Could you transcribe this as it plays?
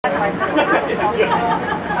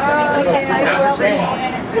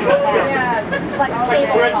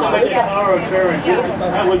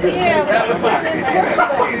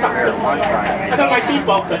I got my feet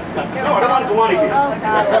bumped and stuff. No, I don't want to go on again.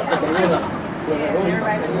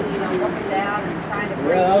 Everybody was, looking down and trying to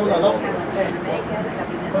breathe.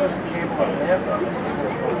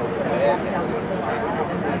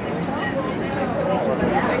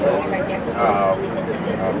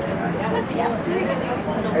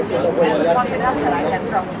 Walking up that I had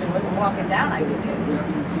trouble doing, walking down I could do.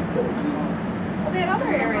 Well, that other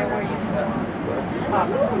area where you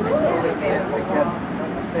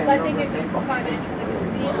because I think if you find it into the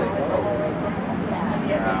casino,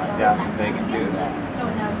 yeah, they can do that. So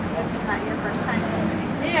no, this is not your first time?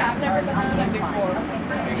 yeah, I've never been on that before.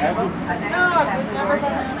 Okay. You haven't? No, I've never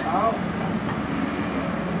been on it.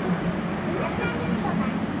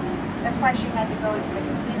 That's why she had to go into the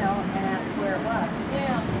casino and ask where it was.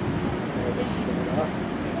 Yeah.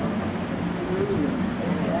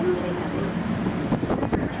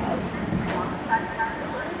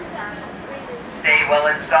 Stay well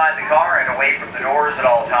inside the car and away from the doors at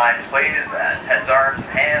all times, please. That's heads, arms, and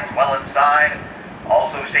hands well inside.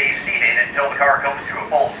 Also stay seated until the car comes to a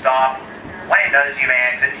full stop. When it does, you may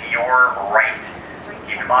exit to your right.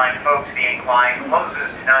 Keep in mind, folks, the incline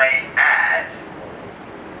closes tonight at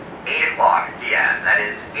 8 o'clock p.m. That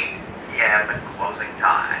is 8 p.m. closing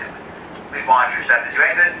time. Please watch your step as you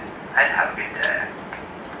exit, and have a good day.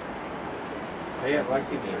 Hey, I'd like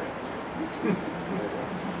to meet